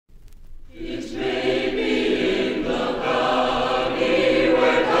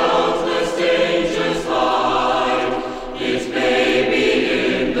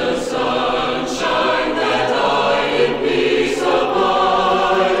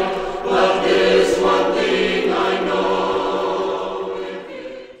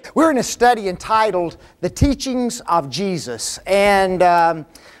We're in a study entitled The Teachings of Jesus. And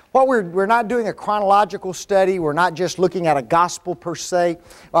we're not doing a chronological study. We're not just looking at a gospel per se.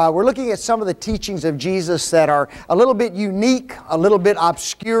 We're looking at some of the teachings of Jesus that are a little bit unique, a little bit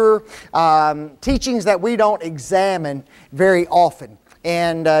obscure, teachings that we don't examine very often.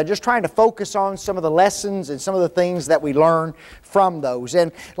 And just trying to focus on some of the lessons and some of the things that we learn from those.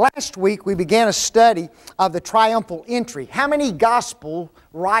 And last week we began a study of the triumphal entry. How many gospel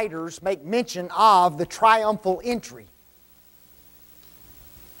writers make mention of the triumphal entry?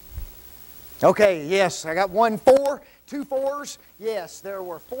 Okay, yes, I got 2 fours. Yes, there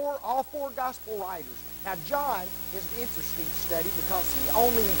were all four gospel writers. Now John is an interesting study because he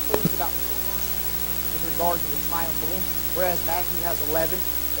only includes about 4 verses with regard to the triumphal entry, whereas Matthew has 11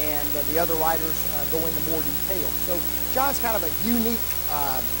 and the other writers go into more detail. So John's kind of a unique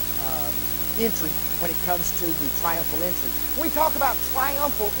entry when it comes to the triumphal entry. When we talk about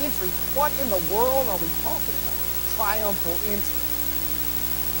triumphal entry, what in the world are we talking about? Triumphal entry.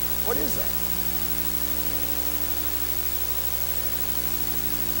 What is that?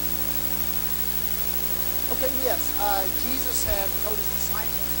 Okay, yes, Jesus had told his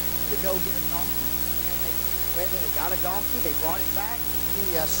disciples to go get a donkey. And they got a donkey, they brought it back.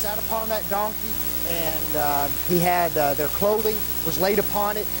 He sat upon that donkey, and he had their clothing was laid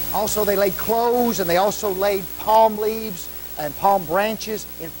upon it. Also, they laid clothes, and they also laid palm leaves and palm branches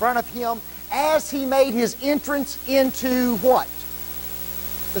in front of him as he made his entrance into what?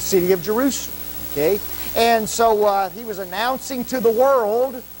 The city of Jerusalem. Okay? And so he was announcing to the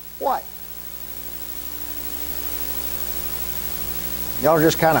world what? Y'all are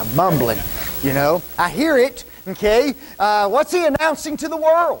just kind of mumbling, you know. I hear it, okay. What's he announcing to the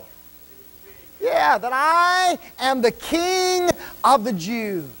world? Yeah, that I am the King of the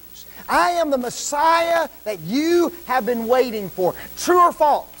Jews. I am the Messiah that you have been waiting for. True or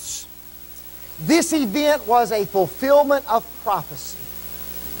false? This event was a fulfillment of prophecy.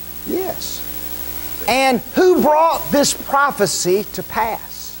 Yes. And who brought this prophecy to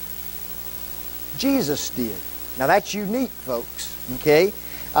pass? Jesus did. Now that's unique, folks. Okay?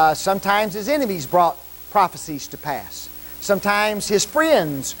 Sometimes his enemies brought prophecies to pass. Sometimes his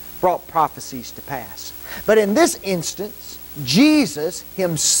friends brought prophecies to pass. But in this instance, Jesus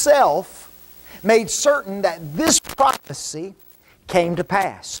himself made certain that this prophecy came to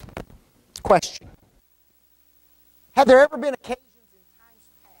pass. Question. Have there ever been occasions in times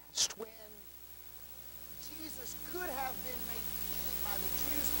past when Jesus could have been made king by the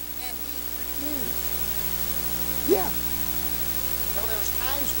Jews and he refused? Yeah. So there was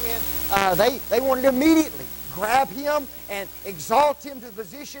times when they wanted to immediately grab him and exalt him to the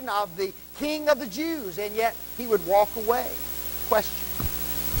position of the King of the Jews, and yet he would walk away. Question.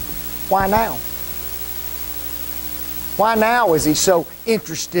 Why now? Why now is he so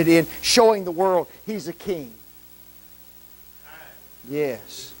interested in showing the world he's a king?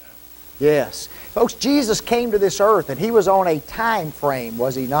 Yes. Yes. Folks, Jesus came to this earth and he was on a time frame,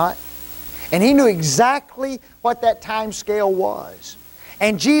 was he not? And he knew exactly what that time scale was.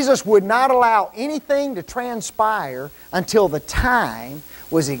 And Jesus would not allow anything to transpire until the time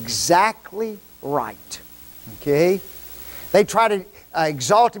was exactly right. Okay? They tried to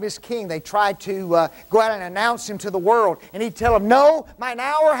exalt him as king. They tried to go out and announce him to the world. And he'd tell them, no, mine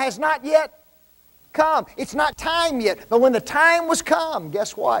hour has not yet come. It's not time yet. But when the time was come,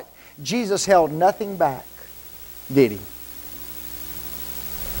 guess what? Jesus held nothing back, did he?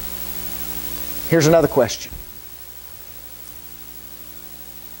 Here's another question.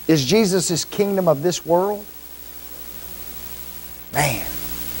 Is Jesus' kingdom of this world? Man.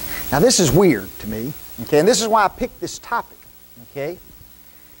 Now this is weird to me. Okay, and this is why I picked this topic. Okay.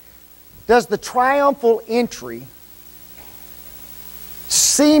 Does the triumphal entry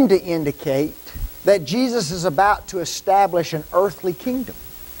seem to indicate that Jesus is about to establish an earthly kingdom?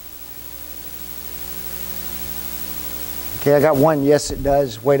 Okay, I got one. Yes, it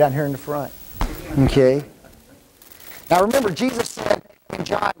does. Way down here in the front. Okay. Now remember, Jesus said in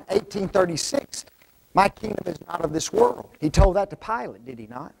John 18:36, my kingdom is not of this world. He told that to Pilate, did he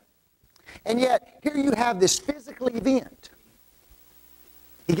not? And yet, here you have this physical event.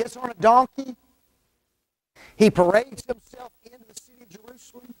 He gets on a donkey. He parades himself into the city of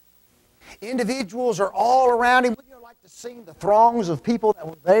Jerusalem. Individuals are all around him. Wouldn't you like to see the throngs of people that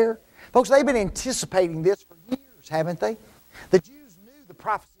were there? Folks, they've been anticipating this for years, haven't they? The Jews knew the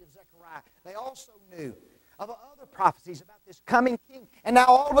prophecy of Zechariah. They also knew of other prophecies about this coming king. And now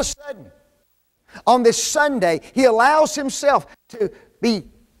all of a sudden, on this Sunday, he allows himself to be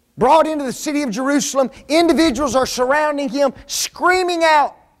brought into the city of Jerusalem. Individuals are surrounding him, screaming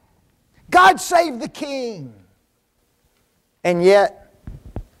out, God save the king! And yet,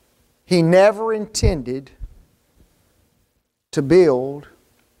 He never intended to build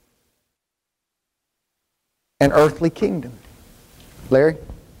an earthly kingdom. Larry?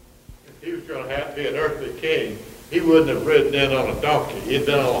 If he was going to have to be an earthly king, he wouldn't have ridden in on a donkey. He'd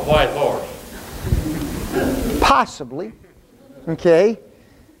been on a white horse. Possibly. Okay?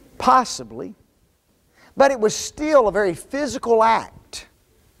 Possibly. But it was still a very physical act,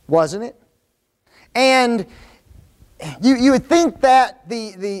 wasn't it? And you would think that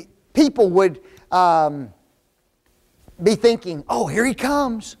the people would be thinking, oh, here he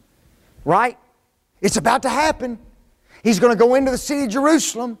comes, right? It's about to happen. He's going to go into the city of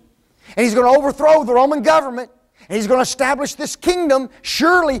Jerusalem, and he's going to overthrow the Roman government, and he's going to establish this kingdom.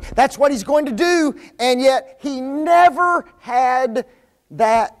 Surely that's what he's going to do. And yet he never had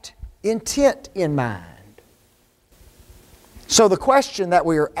that intent in mind. So the question that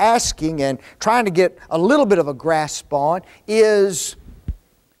we are asking and trying to get a little bit of a grasp on is,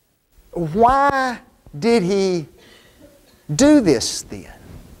 why did he do this then?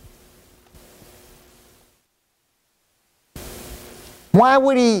 Why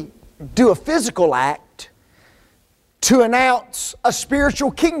would he do a physical act to announce a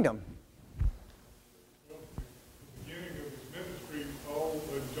spiritual kingdom? Well, at the beginning of his ministry,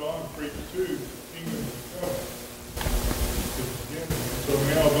 John preached to the kingdom of God. So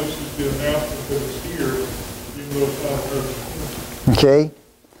now this is the announcement that is here, even though it's not earthly. Okay.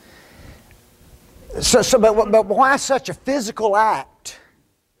 But why such a physical act?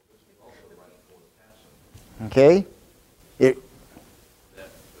 Okay. It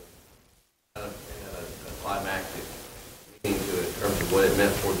had a climactic meaning to it in terms of what it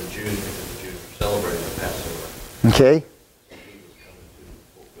meant for the Jews, because the Jews were celebrating the Passover. Okay. So he was coming to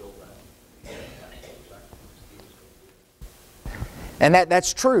fulfill that. And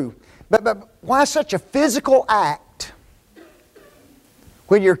that's true. But why such a physical act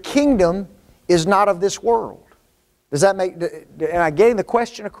when your kingdom is not of this world? Does that make, am I getting the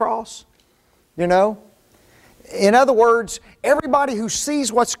question across? You know? In other words, everybody who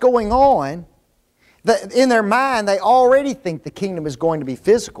sees what's going on, in their mind, they already think the kingdom is going to be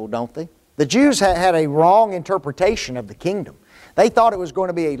physical, don't they? The Jews had a wrong interpretation of the kingdom. They thought it was going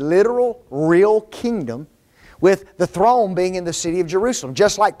to be a literal, real kingdom with the throne being in the city of Jerusalem,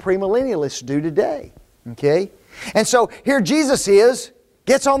 just like premillennialists do today. Okay? And so here Jesus is,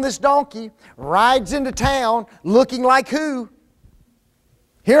 gets on this donkey, rides into town, looking like who?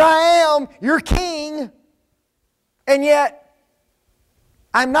 Here I am, your king, and yet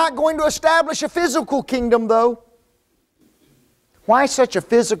I'm not going to establish a physical kingdom though. Why such a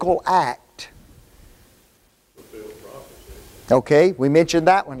physical act? Okay, we mentioned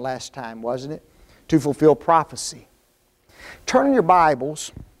that one last time, wasn't it? To fulfill prophecy. Turn in your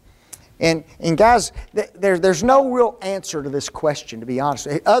Bibles, and guys, there's no real answer to this question, to be honest,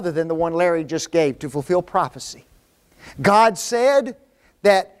 other than the one Larry just gave, to fulfill prophecy. God said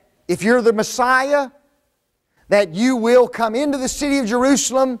that if you're the Messiah, that you will come into the city of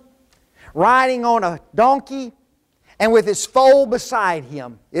Jerusalem riding on a donkey and with his foal beside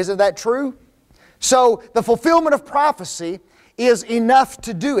him. Isn't that true? So the fulfillment of prophecy is enough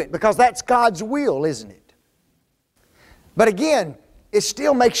to do it, because that's God's will, isn't it? But again, it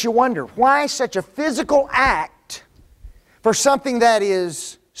still makes you wonder, why such a physical act for something that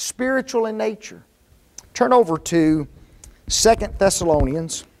is spiritual in nature? Turn over to 2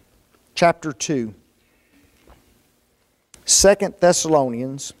 Thessalonians chapter 2. 2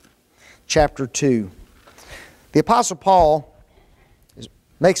 Thessalonians chapter 2. The Apostle Paul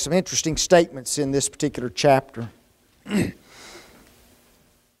makes some interesting statements in this particular chapter.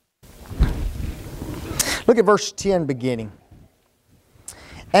 Look at verse 10 beginning.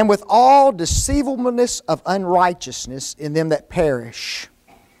 And with all deceivableness of unrighteousness in them that perish,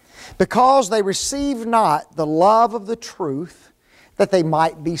 because they receive not the love of the truth, that they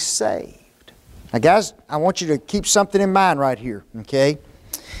might be saved. Now guys, I want you to keep something in mind right here, okay?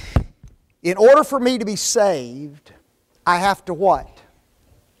 In order for me to be saved, I have to what?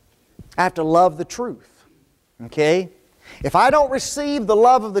 I have to love the truth, okay? If I don't receive the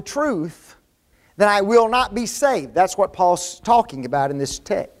love of the truth, then I will not be saved. That's what Paul's talking about in this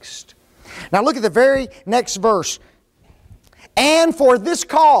text. Now look at the very next verse. And for this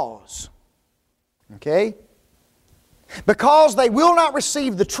cause, okay? Because they will not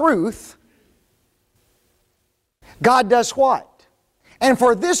receive the truth, God does what? And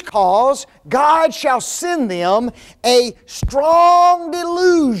for this cause, God shall send them a strong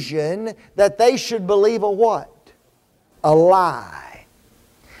delusion that they should believe a what? A lie.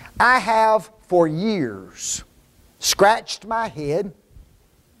 I have for years scratched my head,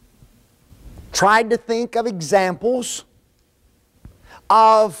 tried to think of examples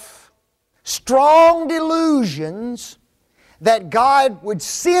of strong delusions that God would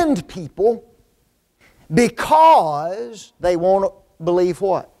send people because they won't believe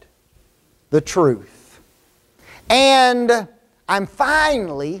what? The truth. And I'm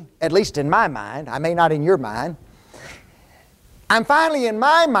finally, at least in my mind, I may not in your mind, I'm finally in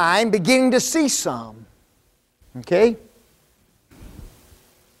my mind beginning to see some. Okay?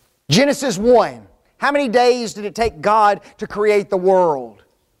 Genesis 1. How many days did it take God to create the world?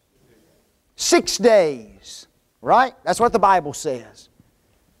 6 days. Right? That's what the Bible says.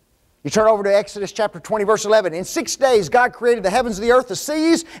 You turn over to Exodus chapter 20, verse 11. In 6 days God created the heavens, the earth, the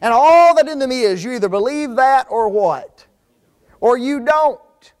seas, and all that in them is. You either believe that or what? Or you don't.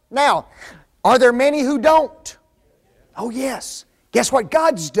 Now, are there many who don't? Oh yes. Guess what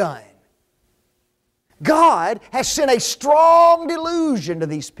God's done? God has sent a strong delusion to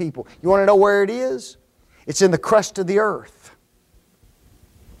these people. You want to know where it is? It's in the crust of the earth.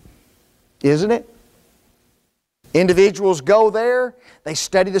 Isn't it? Individuals go there, they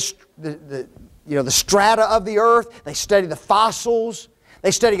study the strata of the earth, they study the fossils,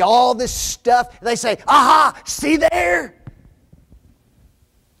 they study all this stuff, and they say, aha, see there?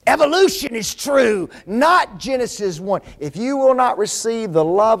 Evolution is true, not Genesis 1. If you will not receive the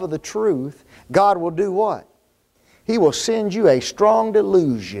love of the truth, God will do what? He will send you a strong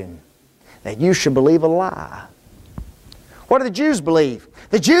delusion that you should believe a lie. What do the Jews believe?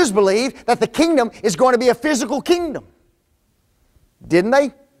 The Jews believe that the kingdom is going to be a physical kingdom. Didn't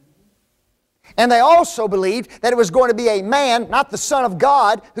they? And they also believed that it was going to be a man, not the Son of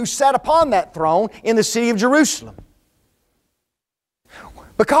God, who sat upon that throne in the city of Jerusalem.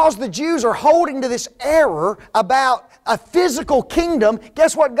 Because the Jews are holding to this error about a physical kingdom,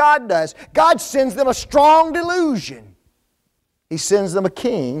 guess what God does? God sends them a strong delusion. He sends them a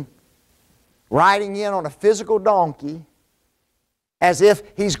king riding in on a physical donkey as if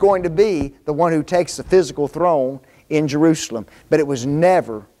he's going to be the one who takes the physical throne in Jerusalem. But it was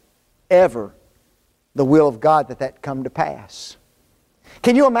never, ever the will of God that that come to pass.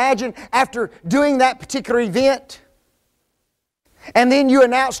 Can you imagine after doing that particular event, and then you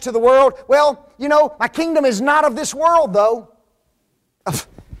announce to the world, well, you know, my kingdom is not of this world, though.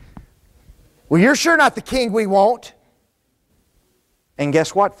 Well, you're sure not the king we want. And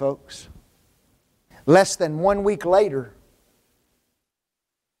guess what, folks? Less than 1 week later,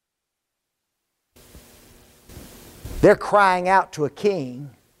 they're crying out to a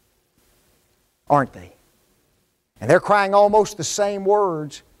king, aren't they? And they're crying almost the same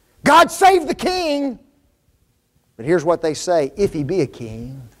words. God save the king! But here's what they say. If he be a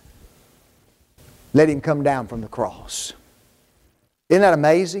king, let him come down from the cross. Isn't that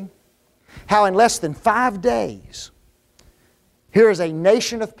amazing? How in less than 5 days, here is a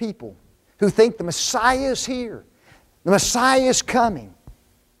nation of people who think the Messiah is here. The Messiah is coming.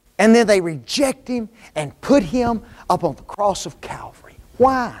 And then they reject Him and put Him up on the cross of Calvary.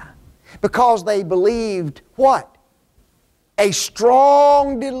 Why? Because they believed what? A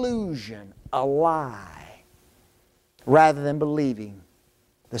strong delusion, a lie, rather than believing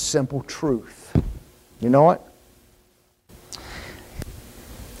the simple truth. You know what?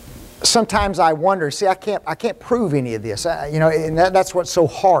 Sometimes I wonder, see, I can't prove any of this. And that's what's so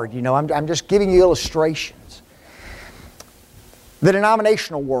hard. I'm just giving you illustrations. The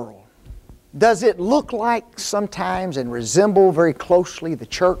denominational world, does it look like sometimes and resemble very closely the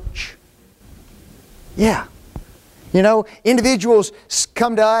church? Yeah. Individuals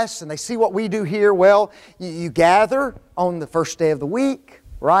come to us and they see what we do here. Well, you gather on the first day of the week,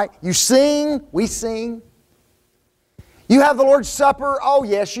 right? You sing, we sing. You have the Lord's Supper. Oh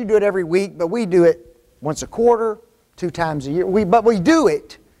yes, you do it every week, but we do it once a quarter, 2 times a year. But we do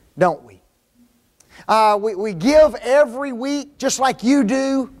it, don't we? We give every week just like you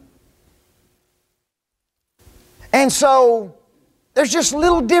do. And so there's just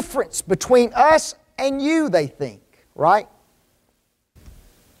little difference between us and you, they think. Right?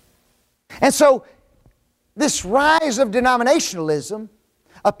 And so this rise of denominationalism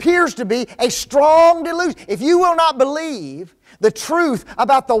appears to be a strong delusion. If you will not believe the truth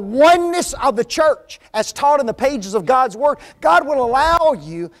about the oneness of the church as taught in the pages of God's Word, God will allow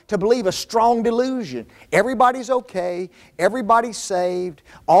you to believe a strong delusion. Everybody's okay. Everybody's saved.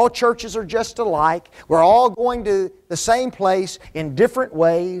 All churches are just alike. We're all going to the same place in different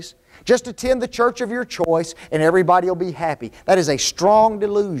ways. Just attend the church of your choice and everybody will be happy. That is a strong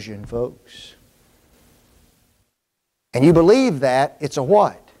delusion, folks. And you believe that, it's a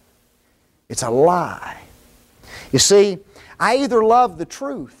what? It's a lie. You see, I either love the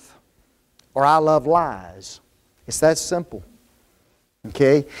truth or I love lies. It's that simple.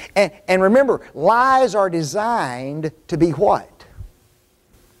 Okay? And remember, lies are designed to be what?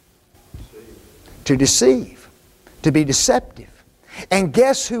 To deceive, to be deceptive. And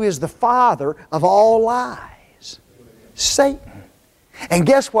guess who is the father of all lies? Satan. And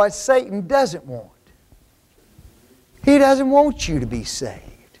guess what Satan doesn't want? He doesn't want you to be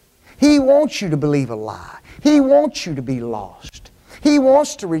saved. He wants you to believe a lie. He wants you to be lost. He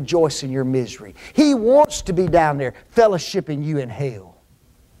wants to rejoice in your misery. He wants to be down there fellowshipping you in hell.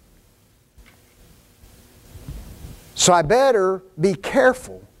 So I better be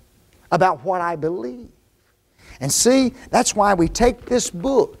careful about what I believe. And see, that's why we take this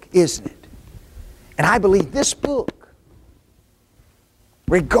book, isn't it? And I believe this book,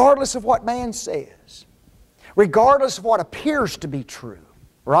 regardless of what man says, regardless of what appears to be true,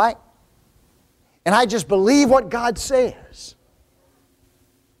 right? And I just believe what God says.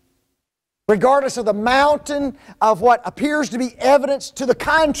 Regardless of the mountain of what appears to be evidence to the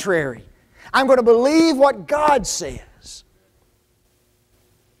contrary, I'm going to believe what God says,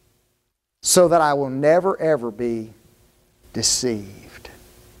 so that I will never ever be deceived.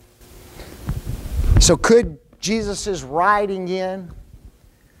 So could Jesus' riding in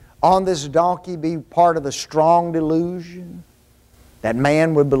on this donkey be part of the strong delusion that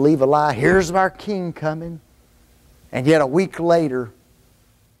man would believe a lie? Here's our king coming. And yet a week later,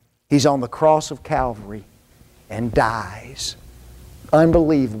 He's on the cross of Calvary and dies.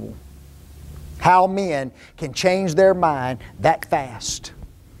 Unbelievable. How men can change their mind that fast,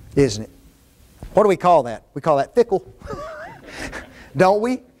 isn't it? What do we call that? We call that fickle. Don't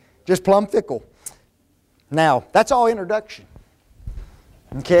we? Just plumb fickle. Now, that's all introduction.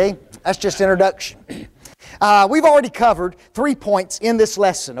 Okay? That's just introduction. We've already covered 3 points in this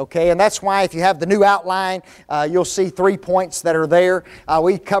lesson, okay? And that's why if you have the new outline, you'll see 3 points that are there.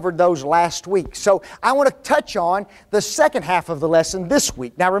 We covered those last week. So I want to touch on the second half of the lesson this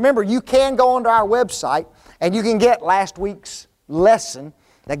week. Now remember, you can go onto our website and you can get last week's lesson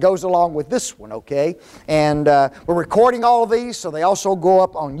that goes along with this one, okay? And we're recording all of these, so they also go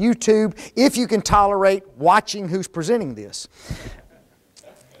up on YouTube if you can tolerate watching who's presenting this.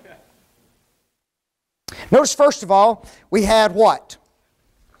 Notice, first of all, we had what?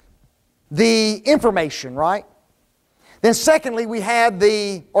 The information, right? Then secondly, we had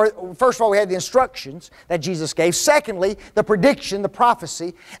first of all, we had the instructions that Jesus gave. Secondly, the prediction, the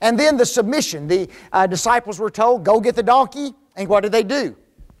prophecy. And then the submission. The disciples were told, go get the donkey. And what did they do?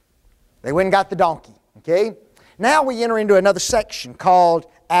 They went and got the donkey, okay? Now we enter into another section called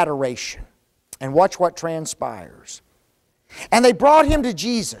adoration. And watch what transpires. And they brought Him to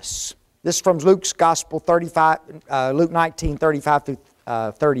Jesus. This is from Luke's Gospel, Luke 19, 35 through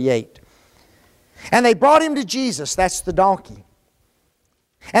 38. And they brought Him to Jesus, that's the donkey.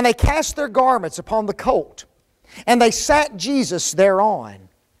 And they cast their garments upon the colt, and they sat Jesus thereon.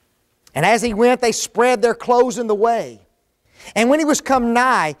 And as He went, they spread their clothes in the way. And when He was come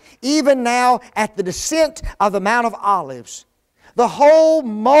nigh, even now at the descent of the Mount of Olives, the whole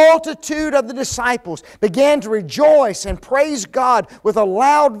multitude of the disciples began to rejoice and praise God with a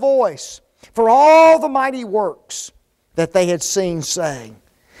loud voice for all the mighty works that they had seen, saying,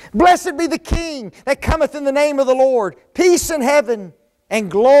 Blessed be the King that cometh in the name of the Lord, peace in heaven and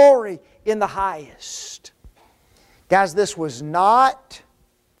glory in the highest. Guys, this was not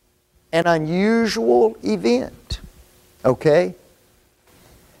an unusual event, okay?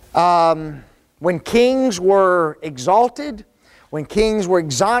 When kings were exalted, when kings were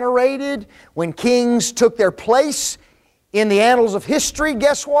exonerated, when kings took their place in the annals of history,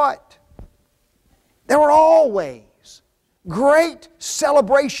 guess what? There were always great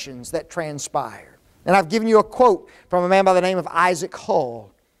celebrations that transpired. And I've given you a quote from a man by the name of Isaac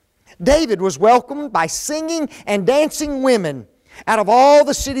Hull. David was welcomed by singing and dancing women out of all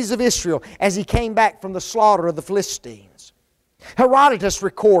the cities of Israel as he came back from the slaughter of the Philistines. Herodotus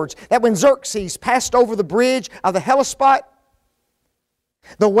records that when Xerxes passed over the bridge of the Hellespont,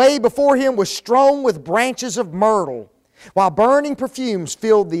 the way before him was strewn with branches of myrtle, while burning perfumes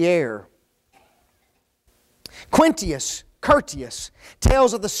filled the air. Quintius Curtius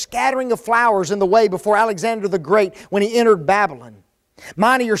tells of the scattering of flowers in the way before Alexander the Great when he entered Babylon.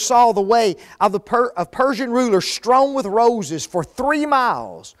 Monier saw the way of Persian rulers strewn with roses for 3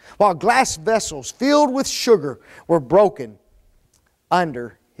 miles, while glass vessels filled with sugar were broken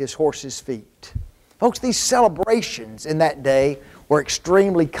under his horse's feet. Folks, these celebrations in that day were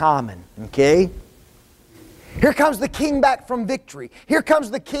extremely common, okay? Here comes the king back from victory. Here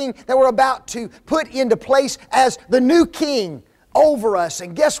comes the king that we're about to put into place as the new king over us.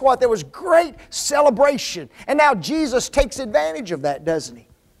 And guess what? There was great celebration. And now Jesus takes advantage of that, doesn't He?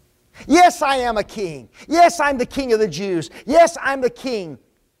 Yes, I am a king. Yes, I'm the king of the Jews. Yes, I'm the king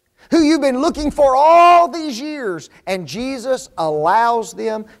who you've been looking for all these years. And Jesus allows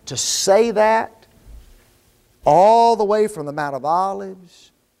them to say that all the way from the Mount of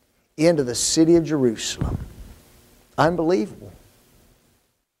Olives into the city of Jerusalem. Unbelievable.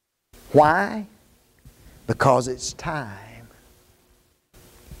 Why? Because it's time.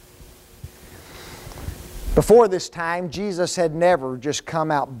 Before this time, Jesus had never just come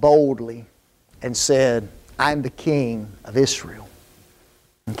out boldly and said, I'm the King of Israel.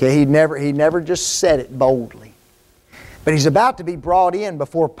 Okay, he never just said it boldly. But He's about to be brought in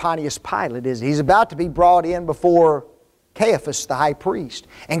before Pontius Pilate, is He's about to be brought in before Caiaphas the high priest.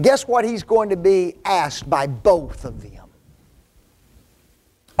 And guess what He's going to be asked by both of them?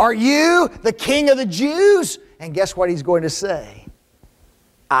 Are you the King of the Jews? And guess what He's going to say?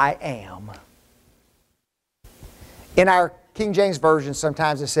 I am. In our King James Version,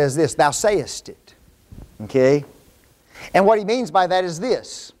 sometimes it says this, Thou sayest it. Okay? And what he means by that is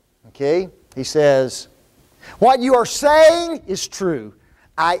this. Okay? He says, what you are saying is true.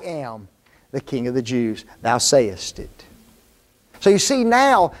 I am the King of the Jews. Thou sayest it. So you see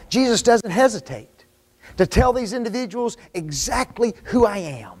now, Jesus doesn't hesitate to tell these individuals exactly who I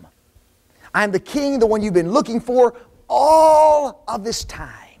am. I'm the King, the one you've been looking for all of this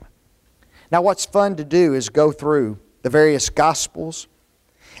time. Now what's fun to do is go through the various Gospels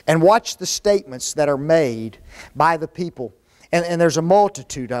and watch the statements that are made by the people. And there's a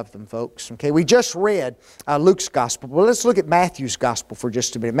multitude of them, folks. Okay, we just read Luke's Gospel. Well, let's look at Matthew's Gospel for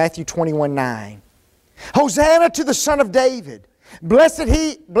just a minute. Matthew 21:9. Hosanna to the Son of David. Blessed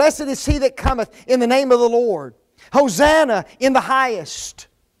is he that cometh in the name of the Lord. Hosanna in the highest.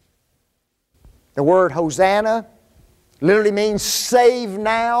 The word Hosanna literally means save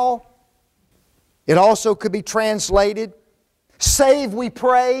now. It also could be translated, save we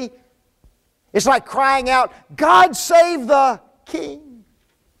pray. It's like crying out, God save the King.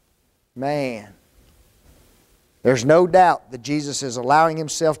 Man, there's no doubt that Jesus is allowing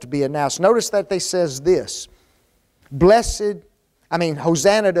Himself to be announced. Notice that they says this,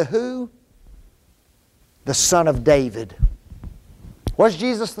 Hosanna to who? The Son of David. Was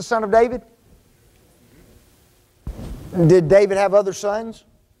Jesus the Son of David? Did David have other sons?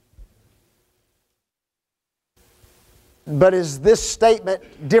 But is this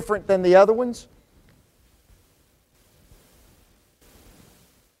statement different than the other ones?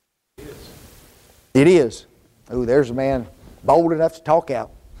 It is. Oh, there's a man bold enough to talk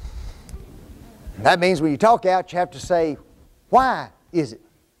out. That means when you talk out, you have to say, why is it?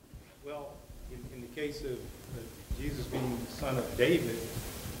 Well, in the case of Jesus being the son of David,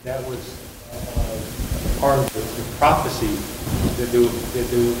 that was part of the prophecy that he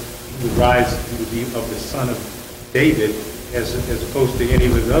would rise, he would be of the son of David, as opposed to any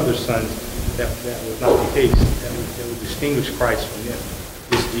of his other sons. That was not the case. That would distinguish Christ from him,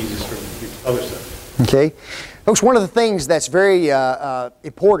 this Jesus from his other sons. Okay. Folks, one of the things that's very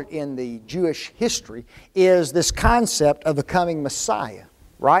important in the Jewish history is this concept of the coming Messiah,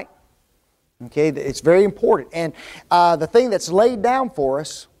 right? Okay, it's very important. And the thing that's laid down for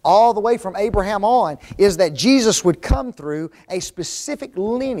us all the way from Abraham on is that Jesus would come through a specific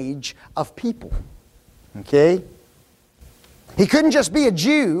lineage of people. Okay? He couldn't just be a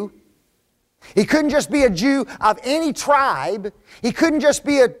Jew. He couldn't just be a Jew of any tribe. He couldn't just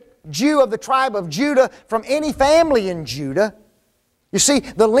be a Jew of the tribe of Judah from any family in Judah. You see,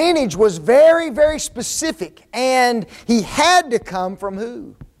 the lineage was very, very specific, and he had to come from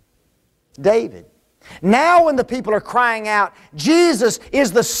who? David. Now when the people are crying out, Jesus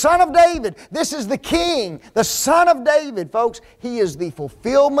is the Son of David, this is the King, the Son of David, folks, He is the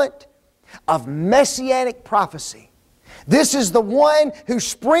fulfillment of messianic prophecy. This is the one who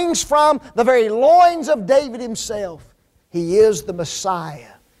springs from the very loins of David himself. He is the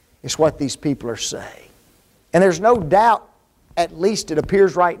Messiah, is what these people are saying. And there's no doubt, at least it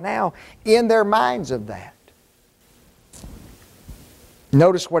appears right now, in their minds of that.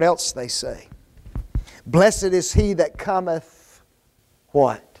 Notice what else they say. Blessed is he that cometh,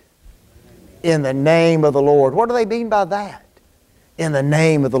 what? In the name of the Lord. What do they mean by that? In the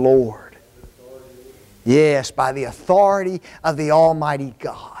name of the Lord. Yes, by the authority of the Almighty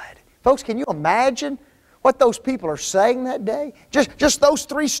God. Folks, can you imagine what those people are saying that day? Just those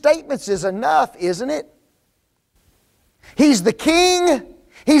three statements is enough, isn't it? He's the King,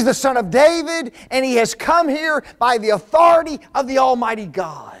 He's the Son of David, and He has come here by the authority of the Almighty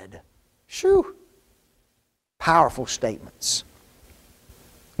God. Shoo! Powerful statements.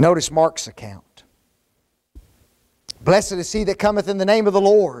 Notice Mark's account. Blessed is he that cometh in the name of the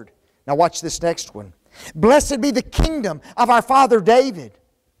Lord. Now watch this next one. Blessed be the kingdom of our father David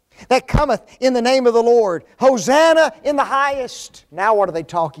that cometh in the name of the Lord. Hosanna in the highest. Now what are they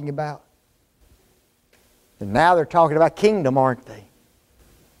talking about? And now they're talking about kingdom, aren't they?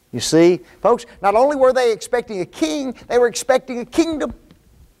 You see, folks, not only were they expecting a king, they were expecting a kingdom.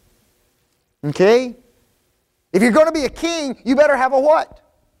 Okay? If you're going to be a king, you better have a what?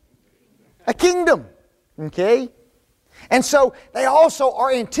 A kingdom. Okay? And so they also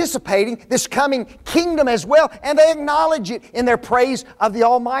are anticipating this coming kingdom as well, and they acknowledge it in their praise of the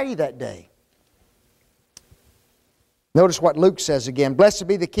Almighty that day. Notice what Luke says again. Blessed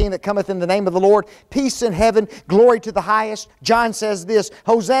be the King that cometh in the name of the Lord. Peace in heaven, glory to the highest. John says this,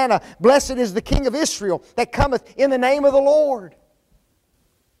 Hosanna, blessed is the King of Israel that cometh in the name of the Lord.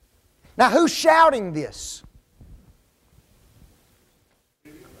 Now who's shouting this?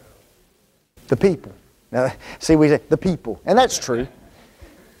 The people. Now, see, we say the people, and that's true.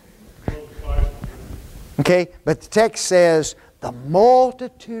 Okay, but the text says, the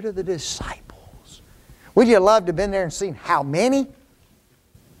multitude of the disciples. Would you love to have been there and seen how many?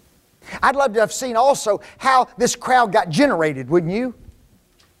 I'd love to have seen also how this crowd got generated, wouldn't you?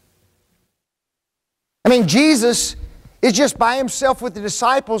 I mean, Jesus is just by Himself with the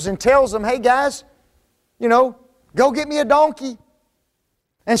disciples and tells them, hey guys, you know, go get me a donkey.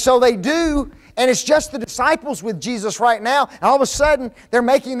 And so they do, and it's just the disciples with Jesus right now. And all of a sudden, they're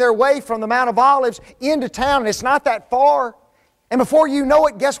making their way from the Mount of Olives into town, and it's not that far. And before you know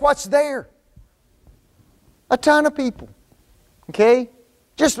it, guess what's there? A ton of people. Okay?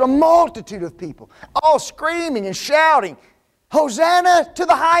 Just a multitude of people. All screaming and shouting, Hosanna to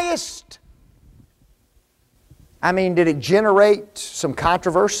the highest. I mean, did it generate some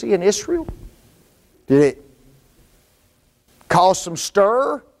controversy in Israel? Did it cause some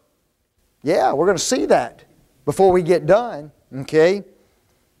stir? Yeah, we're going to see that before we get done. Okay?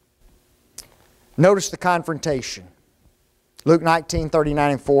 Notice the confrontation. Luke 19,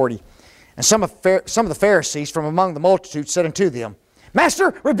 39 and 40. And some of the Pharisees from among the multitude said unto them,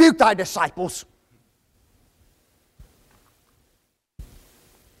 Master, rebuke thy disciples.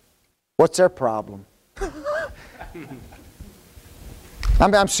 What's their problem?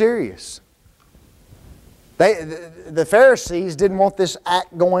 I'm serious. The Pharisees didn't want this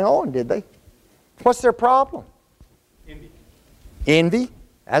act going on, did they? What's their problem? Envy. Envy?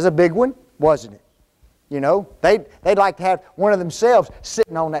 That's a big one, wasn't it? You know, they'd like to have one of themselves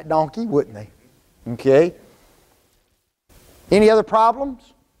sitting on that donkey, wouldn't they? Okay. Any other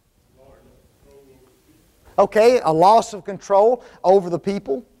problems? Okay, a loss of control over the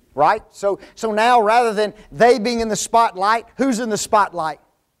people, right? So now rather than they being in the spotlight, who's in the spotlight?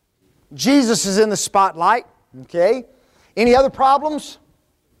 Jesus is in the spotlight. Okay. Any other problems?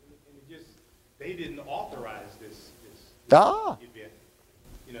 They didn't authorize this Ah. event.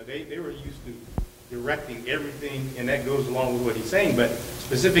 You know, they were used to directing everything, and that goes along with what he's saying, but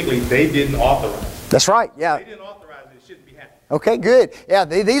specifically, they didn't authorize it. That's right, yeah. They didn't authorize it. It shouldn't be happening. Okay, good. Yeah,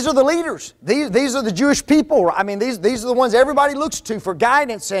 these are the leaders. These are the Jewish people. I mean, these are the ones everybody looks to for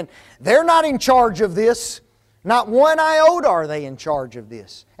guidance, and they're not in charge of this. Not one iota are they in charge of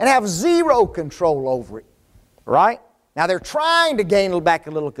this, and have zero control over it. Right? Now, they're trying to gain back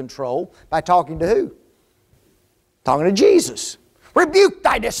a little control by talking to who? Talking to Jesus. Rebuke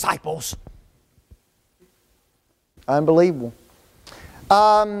thy disciples. Unbelievable.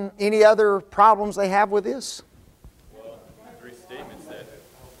 Any other problems they have with this? Well, the three statements that...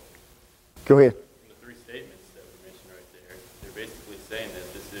 Go ahead. The three statements that were mentioned right there, they're basically saying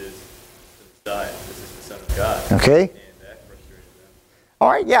that this is the Messiah, this is the Son of God. Okay. And that frustrated them. All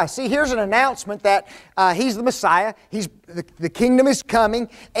right, yeah. See, here's an announcement that He's the Messiah. The kingdom is coming.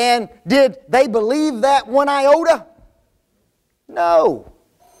 And did they believe that one iota? No.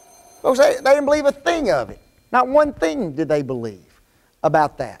 Folks, they didn't believe a thing of it. Not one thing did they believe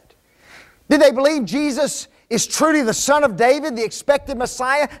about that. Did they believe Jesus is truly the Son of David, the expected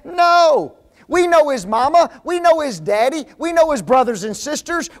Messiah? No. We know His mama. We know His daddy. We know His brothers and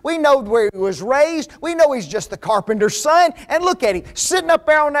sisters. We know where He was raised. We know He's just the carpenter's son. And look at Him, sitting up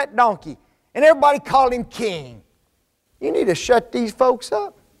there on that donkey. And everybody called Him king. You need to shut these folks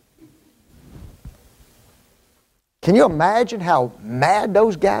up. Can you imagine how mad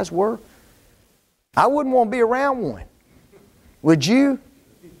those guys were? I wouldn't want to be around one. Would you?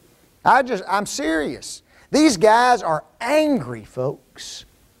 I'm serious. These guys are angry, folks.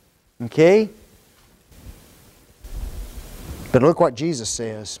 Okay? But look what Jesus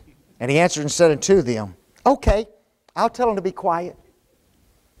says. And He answered and said unto them, okay, I'll tell them to be quiet.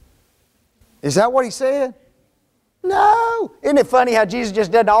 Is that what He said? No. Isn't it funny how Jesus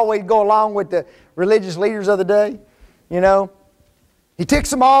just doesn't always go along with the religious leaders of the day? You know? He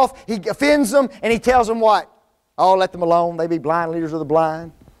ticks them off, He offends them, and He tells them what? Oh, let them alone. They be blind leaders of the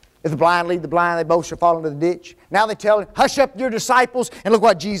blind. If the blind lead the blind, they both shall fall into the ditch. Now they tell him, hush up your disciples, and look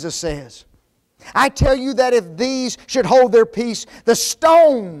what Jesus says. I tell you that if these should hold their peace, the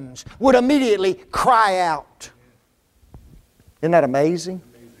stones would immediately cry out. Isn't that amazing?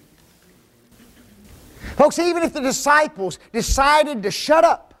 Folks, even if the disciples decided to shut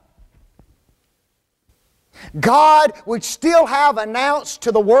up, God would still have announced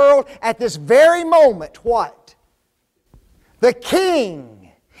to the world at this very moment what? The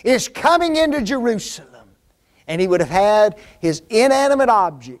King is coming into Jerusalem. And He would have had His inanimate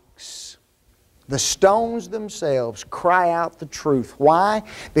objects, the stones themselves, cry out the truth. Why?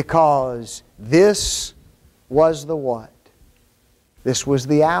 Because this was the what? This was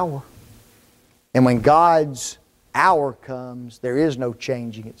the hour. And when God's hour comes, there is no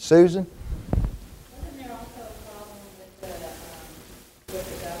changing it. Susan? Wasn't there also a problem with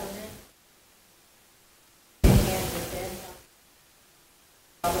the government? And the Fed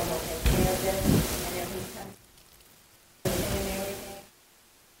problem will take care of this, and then He comes and everything.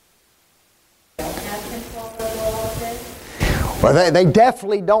 Don't have control over all of this? Well, they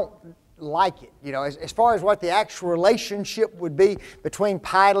definitely don't like it. You know, as far as what the actual relationship would be between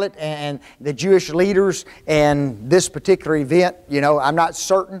Pilate and the Jewish leaders and this particular event, you know, I'm not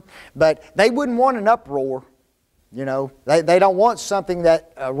certain. But they wouldn't want an uproar. You know, they don't want something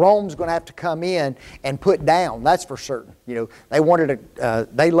that Rome's going to have to come in and put down. That's for certain. You know, they wanted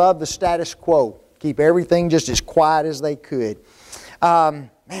they loved the status quo. Keep everything just as quiet as they could. Man,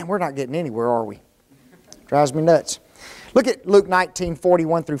 we're not getting anywhere, are we? Drives me nuts. Look at Luke 19,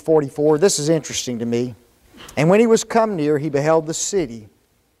 41 through 44. This is interesting to me. And when He was come near, He beheld the city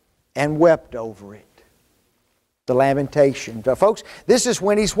and wept over it. The lamentation. Now, folks, this is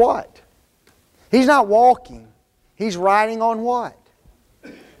when He's what? He's not walking. He's riding on what?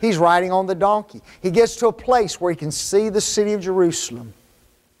 He's riding on the donkey. He gets to a place where He can see the city of Jerusalem.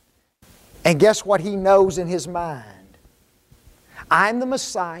 And guess what He knows in His mind? I'm the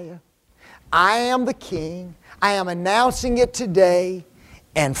Messiah. I am the King. I am announcing it today,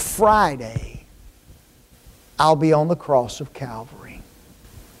 and Friday I'll be on the cross of Calvary.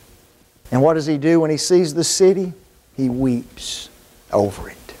 And what does He do when He sees the city? He weeps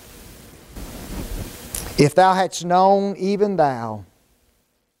over it. If thou hadst known, even thou,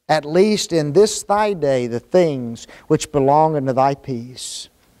 at least in this thy day, the things which belong unto thy peace,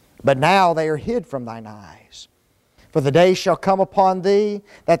 but now they are hid from thine eyes. For the day shall come upon thee,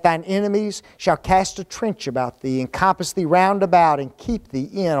 that thine enemies shall cast a trench about thee, and compass thee round about, and keep thee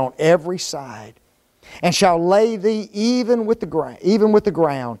in on every side, and shall lay thee even with the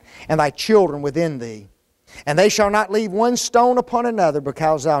ground, and thy children within thee. And they shall not leave one stone upon another,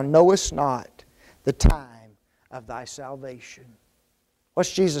 because thou knowest not the time of thy salvation.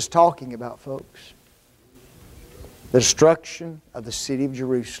 What's Jesus talking about, folks? The destruction of the city of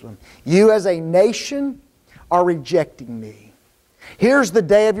Jerusalem. You as a nation are rejecting me. Here's the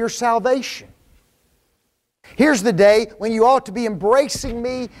day of your salvation. Here's the day when you ought to be embracing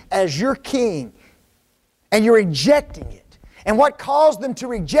me as your King. And you're rejecting it. And what caused them to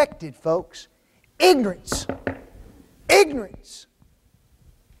reject it, folks? Ignorance. Ignorance.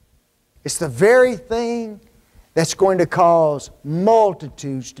 It's the very thing that's going to cause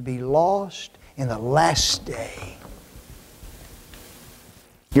multitudes to be lost in the last day.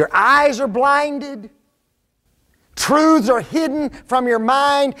 Your eyes are blinded. Truths are hidden from your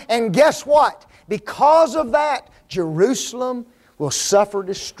mind. And guess what? Because of that, Jerusalem will suffer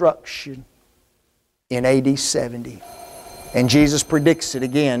destruction in AD 70. And Jesus predicts it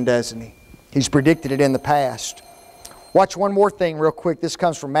again, doesn't He? He's predicted it in the past. Watch one more thing real quick. This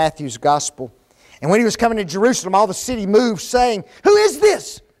comes from Matthew's Gospel. And when He was coming to Jerusalem, all the city moved, saying, "Who is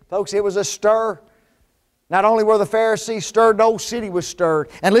this?" Folks, it was a stir. Not only were the Pharisees stirred, the whole city was stirred.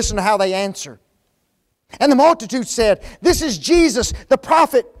 And listen to how they answer. And the multitude said, "This is Jesus, the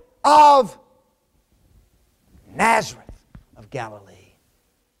prophet of Nazareth of Galilee."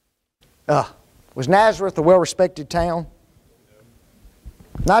 Was Nazareth a well-respected town?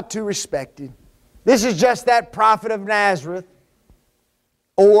 Not too respected. This is just that prophet of Nazareth.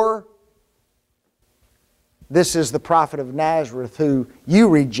 Or this is the prophet of Nazareth who you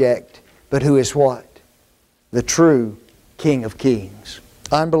reject, but who is what? The true King of Kings.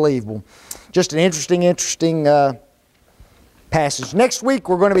 Unbelievable. Just an interesting passage. Next week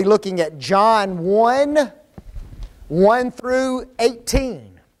we're going to be looking at John 1, 1 through 18.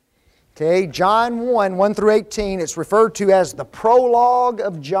 Okay, John 1, 1 through 18. It's referred to as the prologue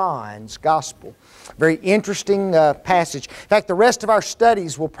of John's Gospel. Very interesting passage. In fact, the rest of our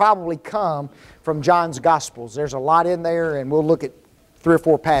studies will probably come from John's Gospels. There's a lot in there, and we'll look at 3 or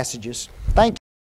 4 passages. Thank you.